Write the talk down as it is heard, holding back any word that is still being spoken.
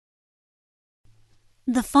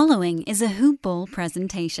The following is a Hoop Ball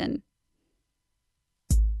presentation.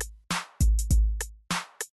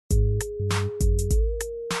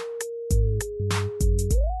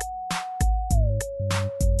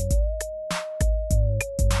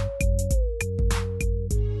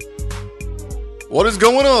 What is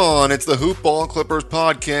going on? It's the Hoop Ball Clippers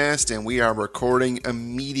podcast, and we are recording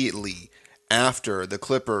immediately after the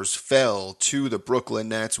Clippers fell to the Brooklyn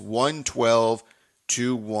Nets 112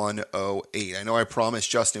 to 108. I know I promised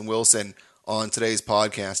Justin Wilson on today's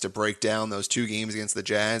podcast to break down those two games against the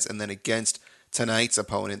Jazz and then against tonight's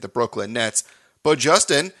opponent, the Brooklyn Nets. But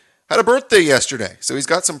Justin had a birthday yesterday, so he's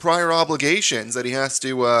got some prior obligations that he has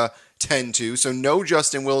to tend to. So no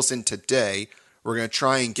Justin Wilson today. We're going to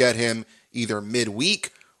try and get him either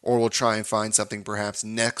midweek or we'll try and find something perhaps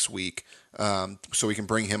next week so we can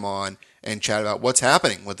bring him on and chat about what's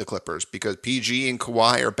happening with the Clippers, because PG and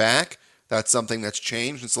Kawhi are back. That's something that's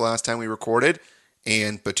changed since the last time we recorded.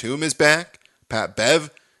 And Batum is back. Pat Bev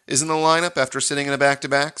is in the lineup after sitting in a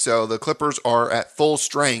back-to-back. So the Clippers are at full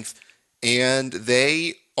strength, and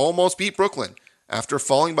they almost beat Brooklyn after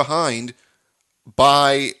falling behind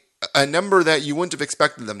by a number that you wouldn't have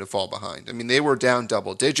expected them to fall behind. I mean, they were down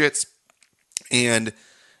double digits and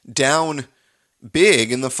down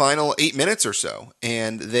big in the final 8 minutes or so.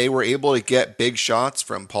 And they were able to get big shots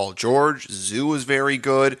from Paul George. Zoo was very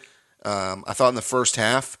good. I thought in the first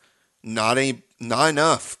half, not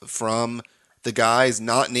enough from the guys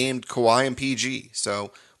not named Kawhi and PG.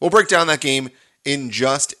 So we'll break down that game in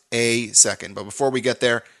just a second. But before we get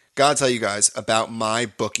there, gotta tell you guys about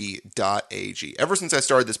mybookie.ag. Ever since I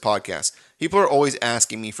started this podcast, people are always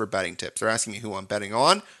asking me for betting tips. They're asking me who I'm betting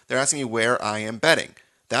on. They're asking me where I am betting.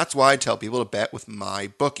 That's why I tell people to bet with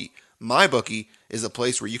MyBookie. MyBookie is a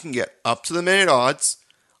place where you can get up to the minute odds.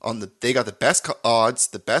 They got the best odds,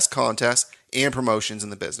 the best contests, and promotions in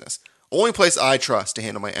the business. Only place I trust to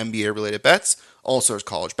handle my NBA-related bets. Also is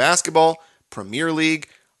college basketball, Premier League,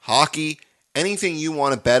 hockey, anything you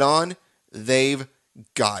want to bet on, they've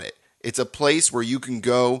got it. It's a place where you can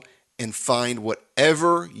go and find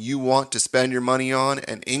whatever you want to spend your money on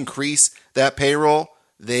and increase that payroll.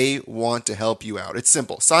 They want to help you out. It's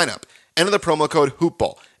simple. Sign up, enter the promo code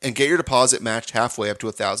HOOPBALL, and get your deposit matched halfway up to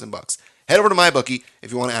 $1,000. Head over to MyBookie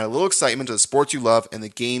if you want to add a little excitement to the sports you love and the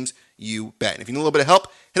games you bet. And if you need a little bit of help,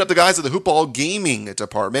 hit up the guys at the Hoop Ball Gaming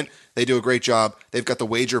department. They do a great job. They've got the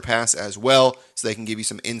Wager Pass as well, so they can give you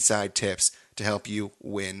some inside tips to help you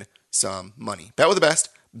win some money. Bet with the best.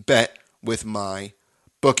 Bet with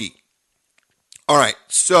MyBookie. All right,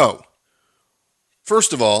 so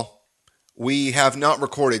first of all, we have not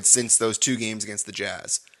recorded since those two games against the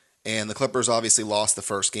Jazz. And the Clippers obviously lost the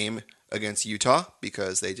first game against Utah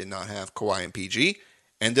because they did not have Kawhi and PG.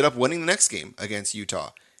 Ended up winning the next game against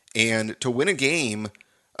Utah. And to win a game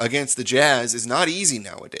against the Jazz is not easy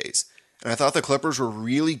nowadays. And I thought the Clippers were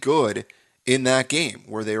really good in that game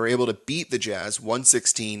where they were able to beat the Jazz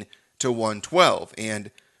 116 to 112.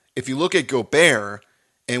 And if you look at Gobert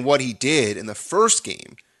and what he did in the first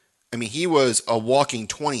game, I mean, he was a walking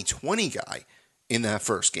 20-20 guy in that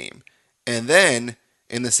first game. And then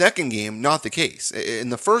in the second game, not the case. In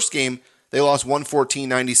the first game, they lost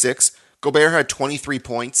 114-96. Gobert had 23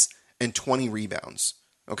 points and 20 rebounds.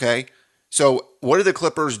 Okay? So what did the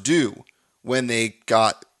Clippers do when they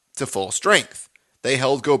got to full strength? They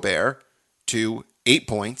held Gobert to 8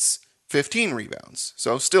 points, 15 rebounds.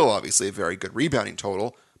 So still obviously a very good rebounding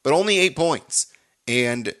total, but only 8 points.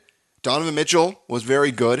 And Donovan Mitchell was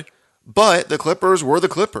very good, but the Clippers were the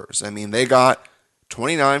Clippers. I mean, they got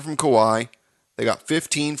 29 from Kawhi, they got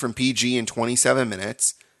 15 from PG in 27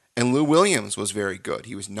 minutes, and Lou Williams was very good.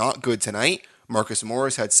 He was not good tonight. Marcus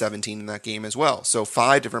Morris had 17 in that game as well. So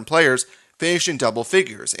 5 different players finished in double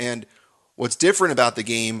figures. And what's different about the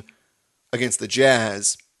game against the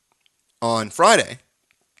Jazz on Friday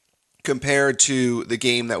compared to the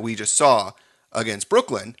game that we just saw against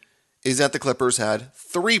Brooklyn is that the Clippers had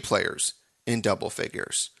 3 players in double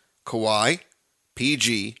figures. Kawhi,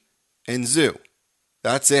 PG, and Zoo.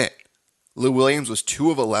 That's it. Lou Williams was 2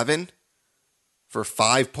 of 11 for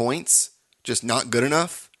 5 points. Just not good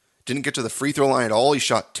enough. Didn't get to the free throw line at all. He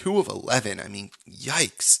shot 2 of 11. I mean,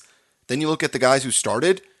 yikes. Then you look at the guys who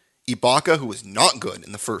started. Ibaka, who was not good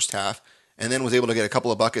in the first half, and then was able to get a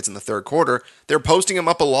couple of buckets in the third quarter. They're posting him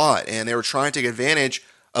up a lot, and they were trying to take advantage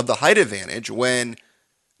of the height advantage when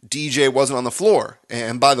DJ wasn't on the floor.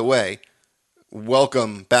 And by the way,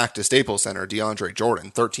 welcome back to Staples Center, DeAndre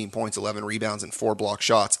Jordan. 13 points, 11 rebounds, and 4 block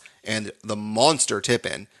shots, and the monster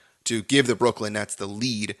tip-in to give the Brooklyn Nets the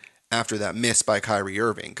lead after that miss by Kyrie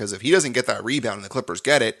Irving. Because if he doesn't get that rebound and the Clippers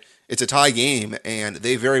get it, it's a tie game, and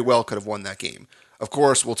they very well could have won that game. Of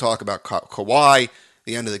course, we'll talk about Kawhi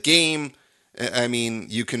the end of the game, I mean,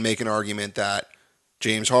 you can make an argument that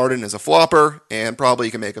James Harden is a flopper, and probably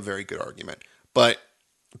you can make a very good argument. But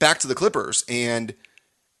back to the Clippers, and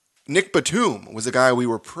Nick Batum was a guy we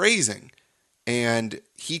were praising, and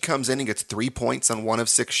he comes in and gets 3 points on 1 of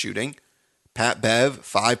 6 shooting. Pat Bev,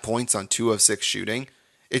 5 points on 2 of 6 shooting.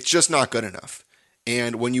 It's just not good enough.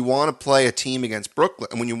 And when you want to play a team against Brooklyn,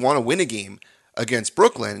 and when you want to win a game against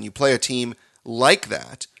Brooklyn, and you play a team like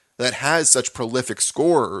that has such prolific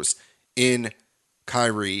scorers in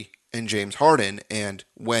Kyrie and James Harden, and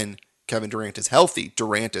when Kevin Durant is healthy,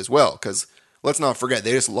 Durant as well. Because let's not forget,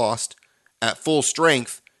 they just lost at full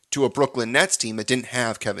strength to a Brooklyn Nets team that didn't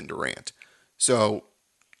have Kevin Durant. So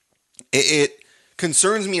it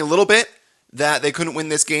concerns me a little bit that they couldn't win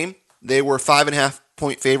this game. They were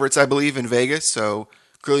 5.5-point favorites, I believe, in Vegas. So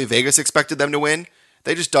clearly Vegas expected them to win.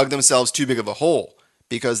 They just dug themselves too big of a hole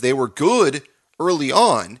because they were good early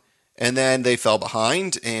on, and then they fell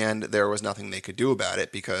behind, and there was nothing they could do about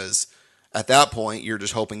it because at that point, you're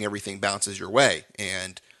just hoping everything bounces your way.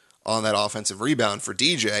 And on that offensive rebound for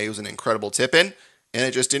DJ, it was an incredible tip-in, and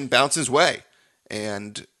it just didn't bounce his way.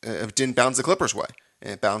 And it didn't bounce the Clippers' way,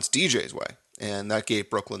 and it bounced DJ's way. And that gave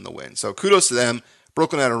Brooklyn the win. So kudos to them.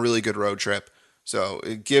 Brooklyn had a really good road trip, so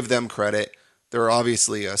give them credit. They're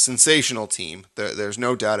obviously a sensational team. There's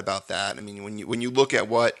no doubt about that. I mean, when you look at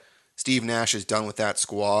what Steve Nash has done with that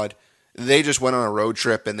squad, they just went on a road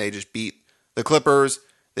trip and they just beat the Clippers,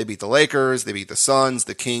 they beat the Lakers, they beat the Suns,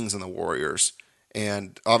 the Kings, and the Warriors.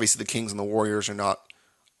 And obviously the Kings and the Warriors are not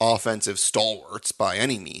offensive stalwarts by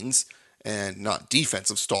any means, and not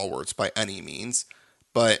defensive stalwarts by any means.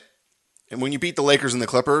 But when you beat the Lakers and the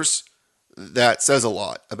Clippers, that says a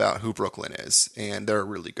lot about who Brooklyn is, and they're a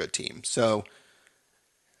really good team. So,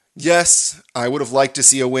 yes, I would have liked to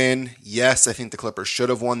see a win. Yes, I think the Clippers should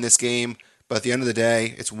have won this game. But at the end of the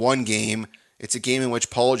day, it's one game. It's a game in which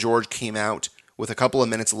Paul George came out with a couple of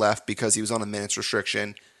minutes left because he was on a minutes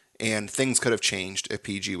restriction, and things could have changed if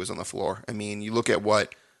PG was on the floor. I mean, you look at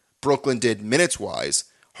what Brooklyn did minutes-wise.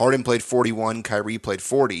 Harden played 41, Kyrie played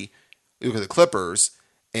 40. You look at the Clippers,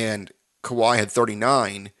 and Kawhi had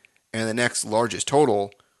 39, and the next largest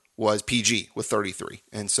total was PG with 33.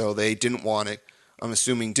 And so they didn't want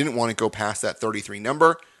to go past that 33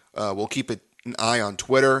 number. We'll keep an eye on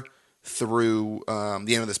Twitter through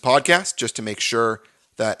the end of this podcast just to make sure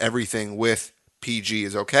that everything with PG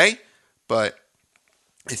is okay. But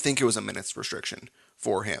I think it was a minutes restriction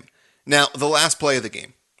for him. Now, the last play of the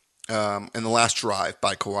game and the last drive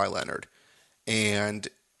by Kawhi Leonard. And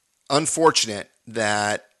unfortunate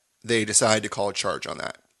that they decided to call a charge on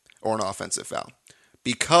that, or an offensive foul.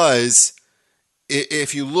 Because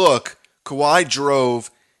if you look, Kawhi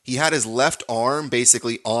drove, he had his left arm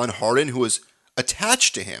basically on Harden, who was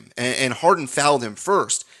attached to him, and Harden fouled him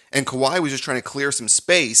first. And Kawhi was just trying to clear some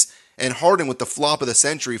space, and Harden with the flop of the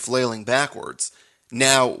century flailing backwards.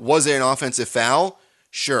 Now, was it an offensive foul?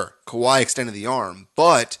 Sure, Kawhi extended the arm,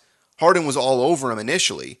 but Harden was all over him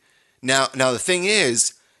initially. Now the thing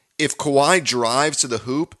is, if Kawhi drives to the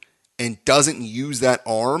hoop and doesn't use that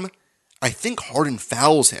arm, I think Harden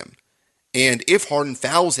fouls him. And if Harden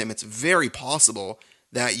fouls him, it's very possible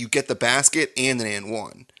that you get the basket and an and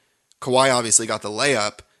one. Kawhi obviously got the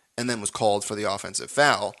layup and then was called for the offensive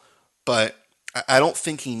foul, but I don't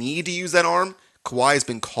think he needed to use that arm. Kawhi has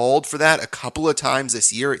been called for that a couple of times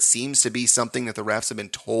this year. It seems to be something that the refs have been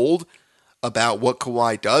told about what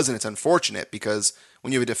Kawhi does, and it's unfortunate because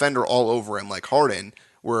when you have a defender all over him like Harden,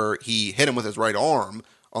 where he hit him with his right arm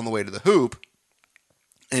on the way to the hoop,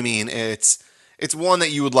 I mean, it's one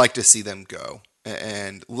that you would like to see them go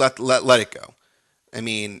and let it go. I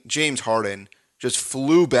mean, James Harden just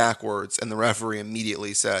flew backwards, and the referee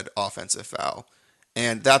immediately said offensive foul.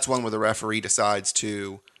 And that's one where the referee decides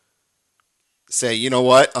to say, you know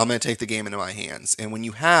what, I'm going to take the game into my hands. And when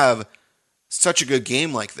you have such a good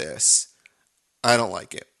game like this, I don't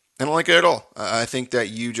like it. I don't like it at all. I think that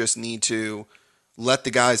you just need to let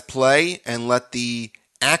the guys play and let the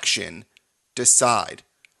action decide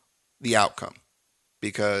the outcome,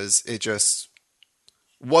 because it just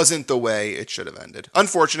wasn't the way it should have ended.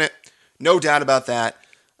 Unfortunate. No doubt about that.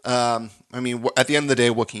 I mean, at the end of the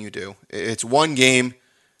day, what can you do? It's one game.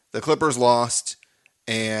 The Clippers lost,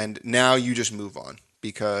 and now you just move on,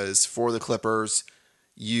 because for the Clippers,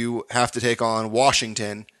 you have to take on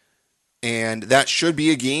Washington, and that should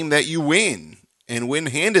be a game that you win, and win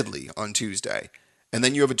handedly on Tuesday. And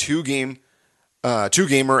then you have a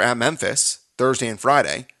two-gamer at Memphis, Thursday and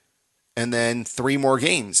Friday, and then 3 more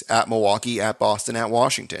games at Milwaukee, at Boston, at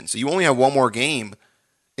Washington. So you only have one more game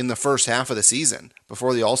in the first half of the season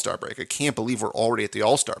before the All-Star break. I can't believe we're already at the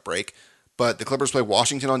All-Star break. But the Clippers play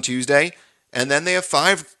Washington on Tuesday, And then they have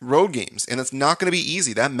 5 road games, and it's not going to be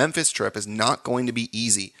easy. That Memphis trip is not going to be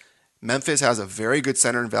easy. Memphis has a very good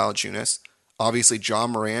center in Valanciunas. Obviously,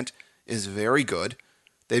 John Morant is very good.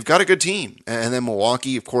 They've got a good team. And then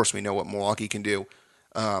Milwaukee, of course, we know what Milwaukee can do.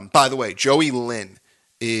 By the way, Joey Lynn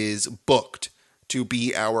is booked to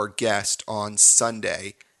be our guest on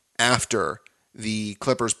Sunday after the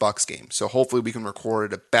Clippers-Bucks game. So hopefully we can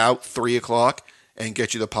record at about 3 o'clock and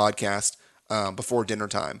get you the podcast before dinner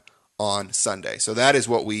time on Sunday. So that is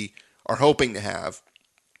what we are hoping to have.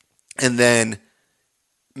 And then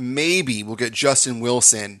maybe we'll get Justin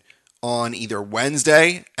Wilson on either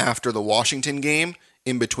Wednesday after the Washington game,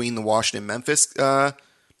 in between the Washington-Memphis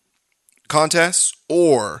contests,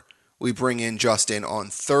 or we bring in Justin on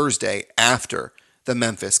Thursday after the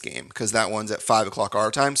Memphis game, because that one's at 5 o'clock our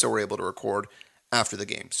time, so we're able to record after the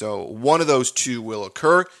game. So one of those two will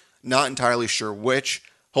occur. Not entirely sure which.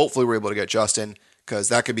 Hopefully we're able to get Justin, because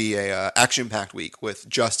that could be a action-packed week with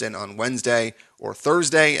Justin on Wednesday or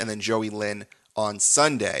Thursday, and then Joey Lynn on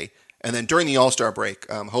Sunday. And then during the All-Star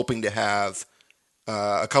break, I'm hoping to have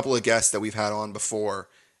a couple of guests that we've had on before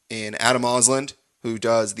in Adam Osland, who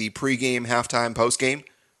does the pregame, halftime, postgame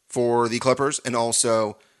for the Clippers, and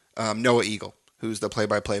also Noah Eagle, who's the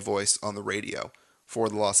play-by-play voice on the radio for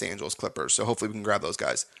the Los Angeles Clippers. So hopefully we can grab those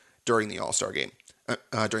guys during the All-Star game,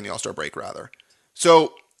 during the All-Star break, rather.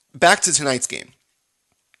 So back to tonight's game.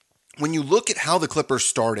 When you look at how the Clippers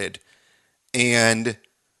started and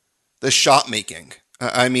the shot making,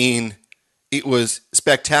 I mean, it was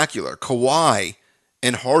spectacular. Kawhi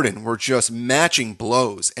and Harden were just matching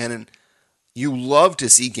blows, and you love to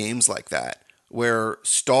see games like that where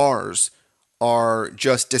stars are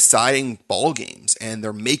just deciding ball games and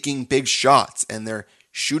they're making big shots and they're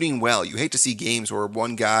shooting well. You hate to see games where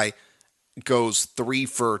one guy goes 3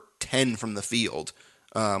 for 10 from the field,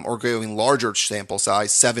 or going larger sample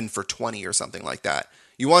size, 7 for 20 or something like that.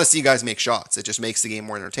 You want to see guys make shots. It just makes the game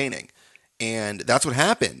more entertaining. And that's what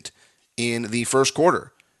happened in the first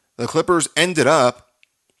quarter. The Clippers ended up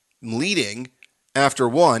leading after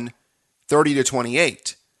one,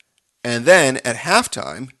 30-28. And then at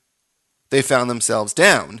halftime, they found themselves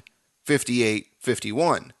down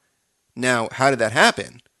 58-51. Now, how did that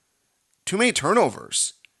happen? Too many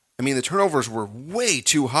turnovers. I mean, the turnovers were way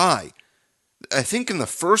too high. I think in the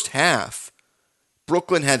first half,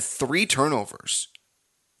 Brooklyn had 3 turnovers.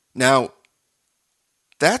 Now,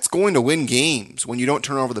 that's going to win games when you don't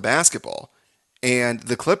turn over the basketball. And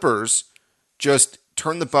the Clippers just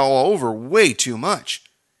turned the ball over way too much.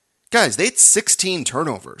 Guys, they had 16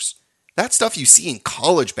 turnovers. That's stuff you see in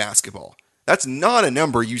college basketball. That's not a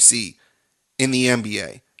number you see in the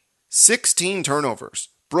NBA. 16 turnovers.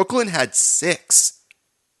 Brooklyn had 6.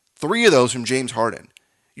 3 of those from James Harden.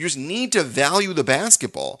 You just need to value the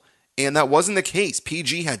basketball. And that wasn't the case.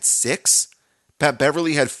 PG had 6. Pat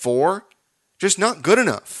Beverly had 4. Just not good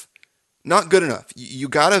enough. Not good enough. You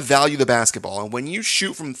got to value the basketball. And when you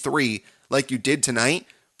shoot from 3 like you did tonight,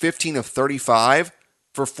 15 of 35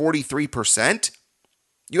 for 43%,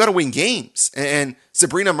 you got to win games. And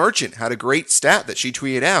Sabrina Merchant had a great stat that she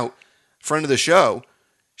tweeted out, friend of the show.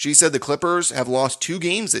 She said the Clippers have lost 2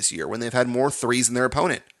 games this year when they've had more threes than their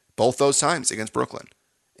opponent, both those times against Brooklyn.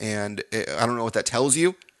 And I don't know what that tells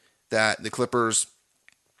you, that the Clippers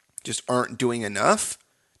just aren't doing enough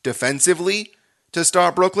defensively to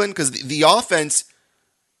stop Brooklyn, because the offense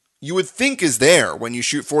you would think is there when you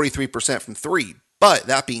shoot 43% from 3. But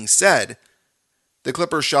that being said, the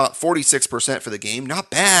Clippers shot 46% for the game. Not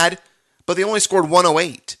bad, but they only scored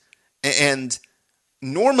 108. And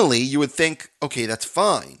normally you would think, okay, that's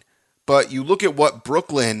fine. But you look at what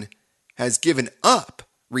Brooklyn has given up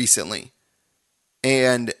recently,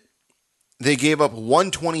 and they gave up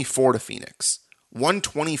 124 to Phoenix,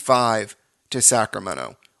 125 to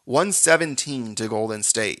Sacramento, 117 to Golden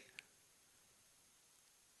State,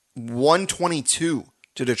 122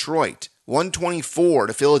 to Detroit, 124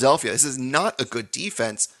 to Philadelphia. This is not a good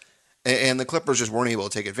defense, and the Clippers just weren't able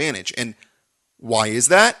to take advantage. And why is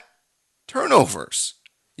that? Turnovers.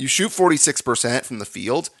 You shoot 46% from the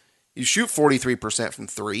field. You shoot 43% from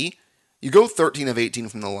 3. You go 13 of 18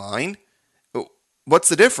 from the line. What's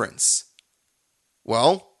the difference?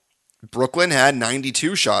 Well, Brooklyn had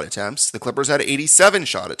 92 shot attempts. The Clippers had 87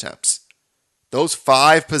 shot attempts. Those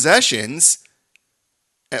 5 possessions,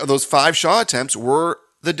 those 5 shot attempts were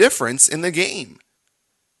the difference in the game.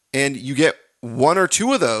 And you get 1 or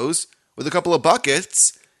 2 of those with a couple of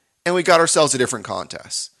buckets, and we got ourselves a different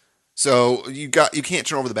contest. So you can't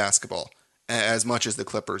turn over the basketball as much as the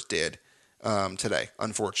Clippers did today,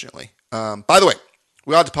 unfortunately. By the way,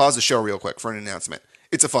 we ought to pause the show real quick for an announcement.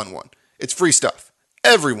 It's a fun one. It's free stuff.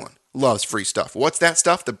 Everyone loves free stuff. What's that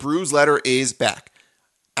stuff? The Brews Letter is back.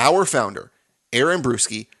 Our founder, Aaron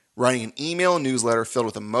Bruski, running an email newsletter filled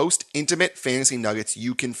with the most intimate fantasy nuggets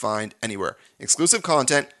you can find anywhere. Exclusive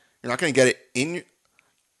content. You're not going to get it in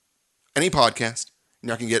any podcast. You're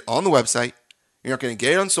not going to get it on the website. You're not going to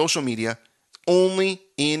get it on social media. It's only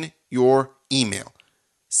in your email.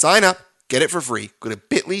 Sign up. Get it for free. Go to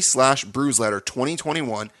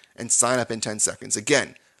bit.ly/BrewsLetter2021 and sign up in 10 seconds.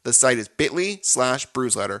 Again, the site is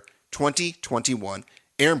bit.ly/BrewsLetter2021.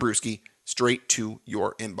 Aaron Bruski, straight to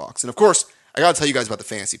your inbox. And of course, I got to tell you guys about the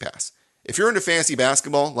Fantasy Pass. If you're into fantasy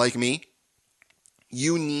basketball like me,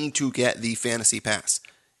 you need to get the Fantasy Pass.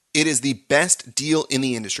 It is the best deal in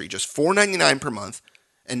the industry, just $4.99 per month.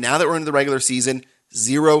 And now that we're into the regular season,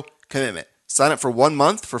 zero commitment. Sign up for 1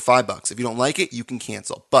 month for $5. If you don't like it, you can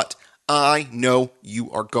cancel. But I know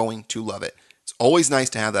you are going to love it. It's always nice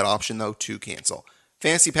to have that option, though, to cancel.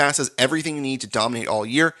 Fantasy Pass has everything you need to dominate all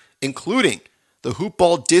year, including the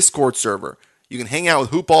Hoopball Discord server. You can hang out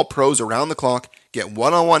with Hoopball pros around the clock, get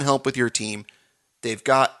one-on-one help with your team. They've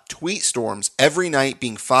got tweet storms every night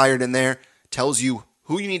being fired in there. Tells you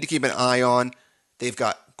who you need to keep an eye on. They've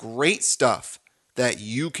got great stuff that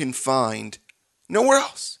you can find nowhere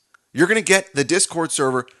else. You're going to get the Discord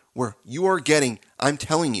server where you are getting, I'm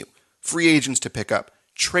telling you, free agents to pick up,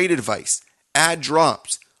 trade advice, ad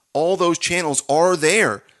drops. All those channels are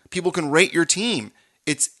there. People can rate your team.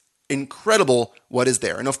 It's incredible what is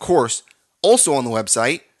there. And of course, also on the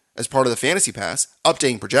website, as part of the Fantasy Pass,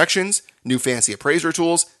 updating projections, new fantasy appraiser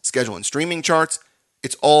tools, schedule and streaming charts.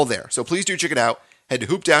 It's all there. So please do check it out. Head to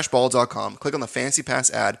hoop-ball.com. Click on the Fantasy Pass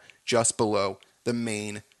ad just below the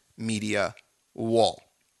main media wall.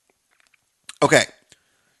 Okay,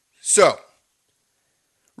 so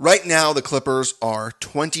right now the Clippers are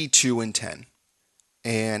 22-10,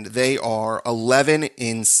 and they are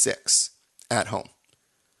 11-6 at home.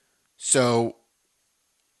 So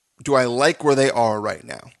do I like where they are right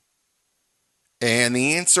now? And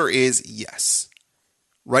the answer is yes.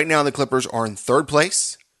 Right now the Clippers are in third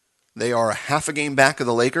place. They are a half a game back of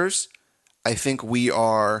the Lakers. I think we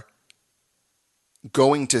are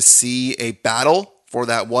going to see a battle for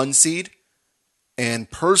that 1 seed.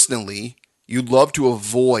 And personally, you'd love to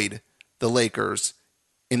avoid the Lakers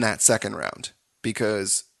in that second round,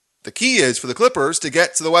 because the key is for the Clippers to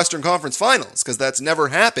get to the Western Conference Finals, because that's never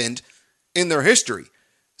happened in their history.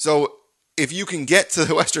 So if you can get to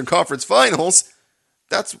the Western Conference Finals,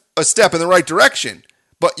 that's a step in the right direction.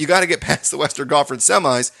 But you got to get past the Western Conference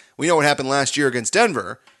semis. We know what happened last year against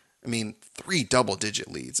Denver. I mean, 3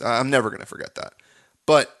 double-digit leads. I'm never going to forget that.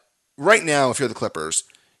 But right now, if you're the Clippers,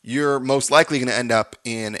 you're most likely going to end up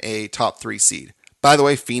in a top 3 seed. By the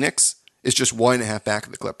way, Phoenix is just 1.5 back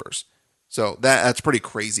of the Clippers. So that's pretty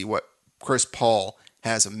crazy what Chris Paul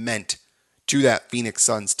has meant to that Phoenix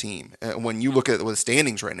Suns team. When you look at the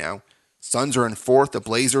standings right now, Suns are in 4th, the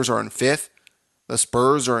Blazers are in 5th, the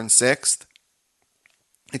Spurs are in 6th.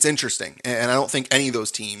 It's interesting, and I don't think any of those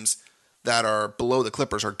teams that are below the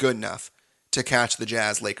Clippers are good enough to catch the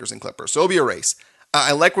Jazz, Lakers, and Clippers. So it'll be a race.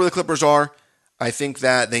 I like where the Clippers are. I think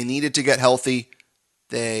that they needed to get healthy.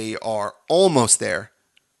 They are almost there.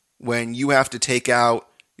 When you have to take out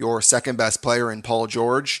your second best player in Paul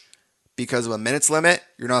George because of a minutes limit,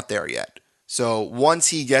 you're not there yet. So once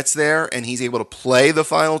he gets there and he's able to play the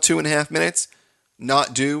final 2.5 minutes,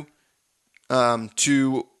 not due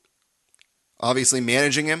to obviously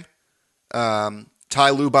managing him. Ty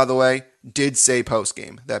Lue, by the way, did say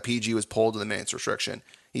post-game that PG was pulled to the minutes restriction.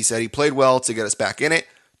 He said he played well to get us back in it.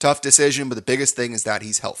 Tough decision, but the biggest thing is that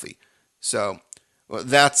he's healthy. So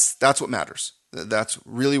that's what matters. That's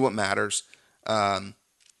really what matters.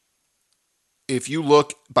 If you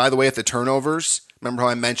look, by the way, at the turnovers, remember how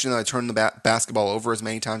I mentioned that I turned the basketball over as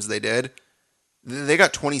many times as they did? They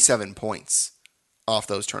got 27 points off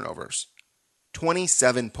those turnovers.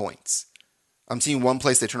 27 points. I'm seeing one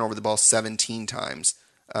place they turn over the ball 17 times,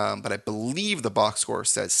 but I believe the box score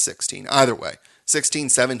says 16. Either way, 16,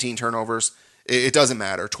 17 turnovers. It doesn't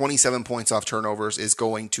matter. 27 points off turnovers is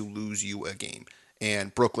going to lose you a game.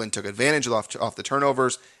 And Brooklyn took advantage off the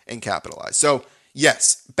turnovers and capitalized. So,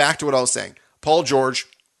 yes, back to what I was saying. Paul George,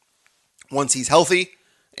 once he's healthy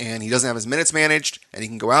and he doesn't have his minutes managed and he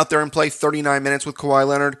can go out there and play 39 minutes with Kawhi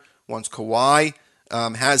Leonard, once Kawhi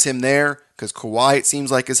has him there, because Kawhi, it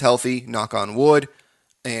seems like, is healthy, knock on wood,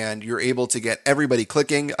 and you're able to get everybody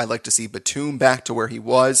clicking. I'd like to see Batum back to where he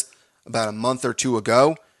was about a month or two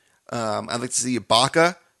ago. I'd like to see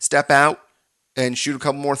Ibaka step out and shoot a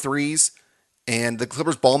couple more threes. And the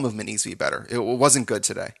Clippers' ball movement needs to be better. It wasn't good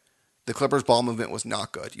today. The Clippers' ball movement was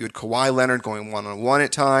not good. You had Kawhi Leonard going one-on-one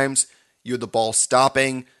at times. You had the ball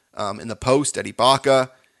stopping in the post at Ibaka.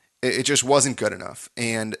 It just wasn't good enough.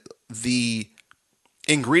 And the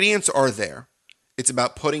ingredients are there. It's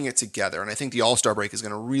about putting it together. And I think the All-Star break is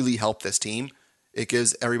going to really help this team. It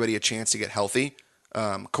gives everybody a chance to get healthy.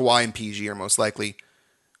 Kawhi and PG are most likely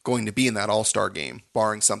going to be in that All-Star game,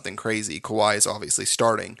 barring something crazy. Kawhi is obviously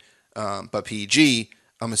starting. But PG,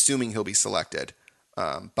 I'm assuming he'll be selected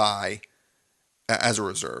as a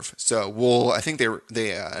reserve. So I think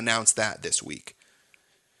they announced that this week.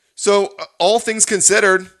 So all things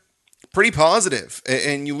considered, pretty positive.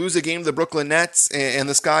 And you lose a game to the Brooklyn Nets, and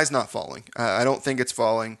the sky's not falling. I don't think it's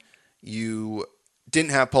falling. You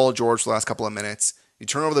didn't have Paul George for the last couple of minutes. You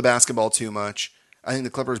turn over the basketball too much. I think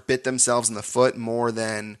the Clippers bit themselves in the foot more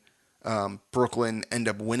than Brooklyn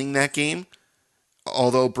ended up winning that game.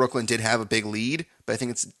 Although Brooklyn did have a big lead, but I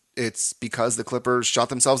think it's because the Clippers shot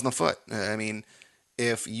themselves in the foot. I mean,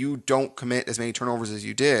 if you don't commit as many turnovers as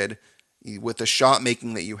you did with the shot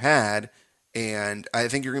making that you had, and I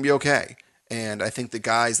think you're going to be okay. And I think the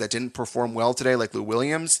guys that didn't perform well today, like Lou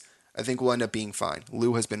Williams, I think will end up being fine.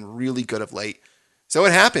 Lou has been really good of late. So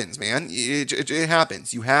it happens, man. It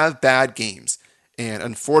happens. You have bad games. And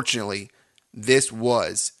unfortunately, this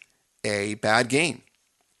was a bad game.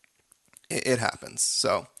 It happens.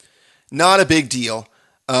 So not a big deal.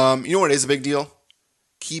 You know what is a big deal?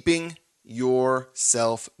 Keeping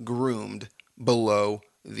yourself groomed below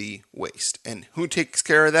the waist. And who takes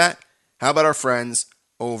care of that? How about our friends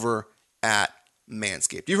over at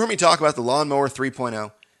Manscaped? You've heard me talk about the Lawnmower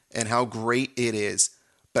 3.0 and how great it is,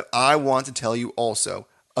 but I want to tell you also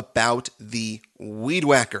about the Weed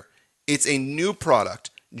Whacker. It's a new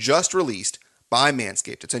product just released by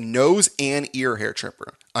Manscaped. It's a nose and ear hair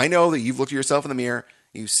trimmer. I know that you've looked at yourself in the mirror,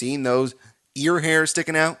 you've seen those ear hairs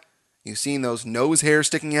sticking out, you've seen those nose hairs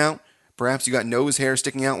sticking out, perhaps you got nose hair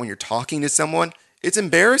sticking out when you're talking to someone. It's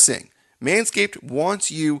embarrassing. Manscaped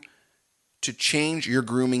wants you to change your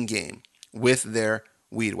grooming game with their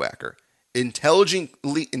Weed Whacker.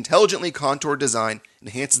 Intelligently contoured design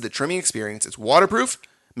enhances the trimming experience. It's waterproof,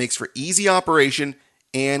 makes for easy operation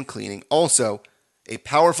and cleaning. Also, a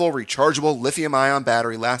powerful rechargeable lithium-ion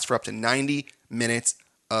battery lasts for up to 90 minutes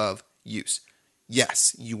of use.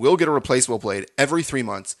 Yes, you will get a replaceable blade every 3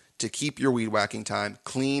 months to keep your weed whacking time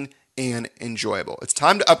clean and enjoyable. It's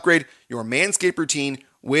time to upgrade your Manscaped routine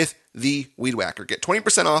with the Weed Whacker. Get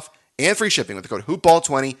 20% off and free shipping with the code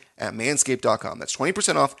HoopBall20 at manscaped.com. That's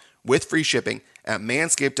 20% off with free shipping at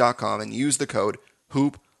manscaped.com and use the code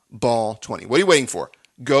HoopBall20. What are you waiting for?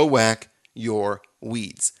 Go whack your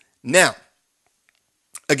weeds. Now,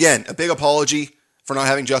 again, a big apology for not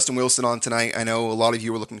having Justin Wilson on tonight. I know a lot of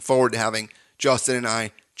you were looking forward to having Justin and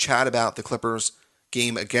I chat about the Clippers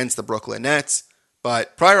game against the Brooklyn Nets,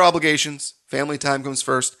 but prior obligations, family time comes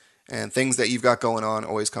first, and things that you've got going on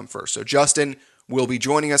always come first. So Justin will be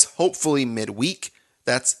joining us hopefully midweek.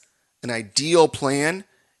 That's an ideal plan.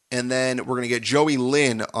 And then we're going to get Joey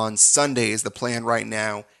Lynn on Sunday is the plan right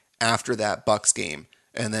now after that Bucks game.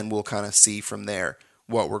 And then we'll kind of see from there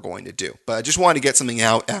what we're going to do. But I just wanted to get something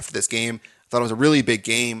out after this game. I thought it was a really big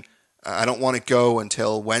game. I don't want to go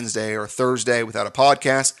until Wednesday or Thursday without a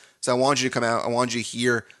podcast. So I wanted you to come out. I wanted you to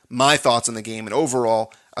hear my thoughts on the game. And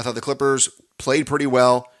overall, I thought the Clippers played pretty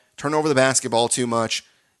well, turned over the basketball too much,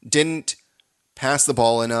 didn't pass the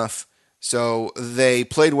ball enough. So they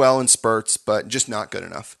played well in spurts, but just not good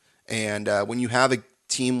enough. And when you have a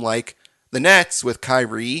team like the Nets with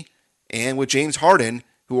Kyrie and with James Harden,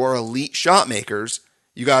 who are elite shot makers,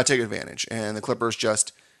 you got to take advantage. And the Clippers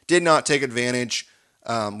just did not take advantage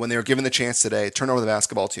when they were given the chance today, turned over the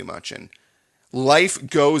basketball too much. And life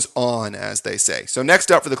goes on, as they say. So next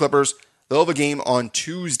up for the Clippers, they'll have a game on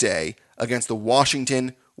Tuesday against the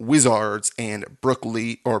Washington Wizards and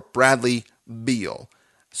Bradley Beal.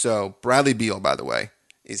 So Bradley Beal, by the way,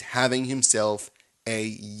 is having himself a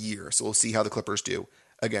year. So we'll see how the Clippers do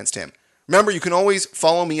against him. Remember, you can always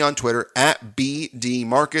follow me on Twitter at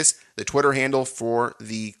BDMarcus. The Twitter handle for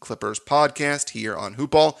the Clippers podcast here on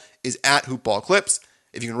Hoopball is at HoopballClips.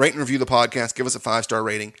 If you can rate and review the podcast, give us a 5-star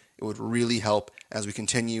rating. It would really help as we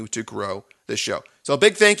continue to grow this show. So a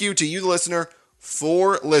big thank you to you, the listener,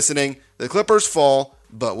 for listening. The Clippers fall,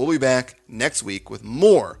 but we'll be back next week with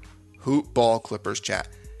more Hoopball Clippers chat.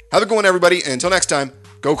 Have a good one, everybody, and until next time,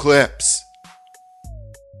 go Clips!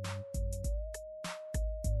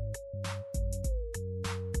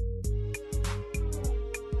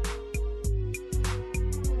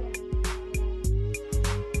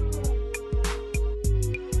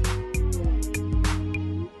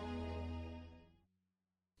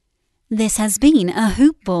 This has been a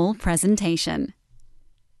Hoopball presentation.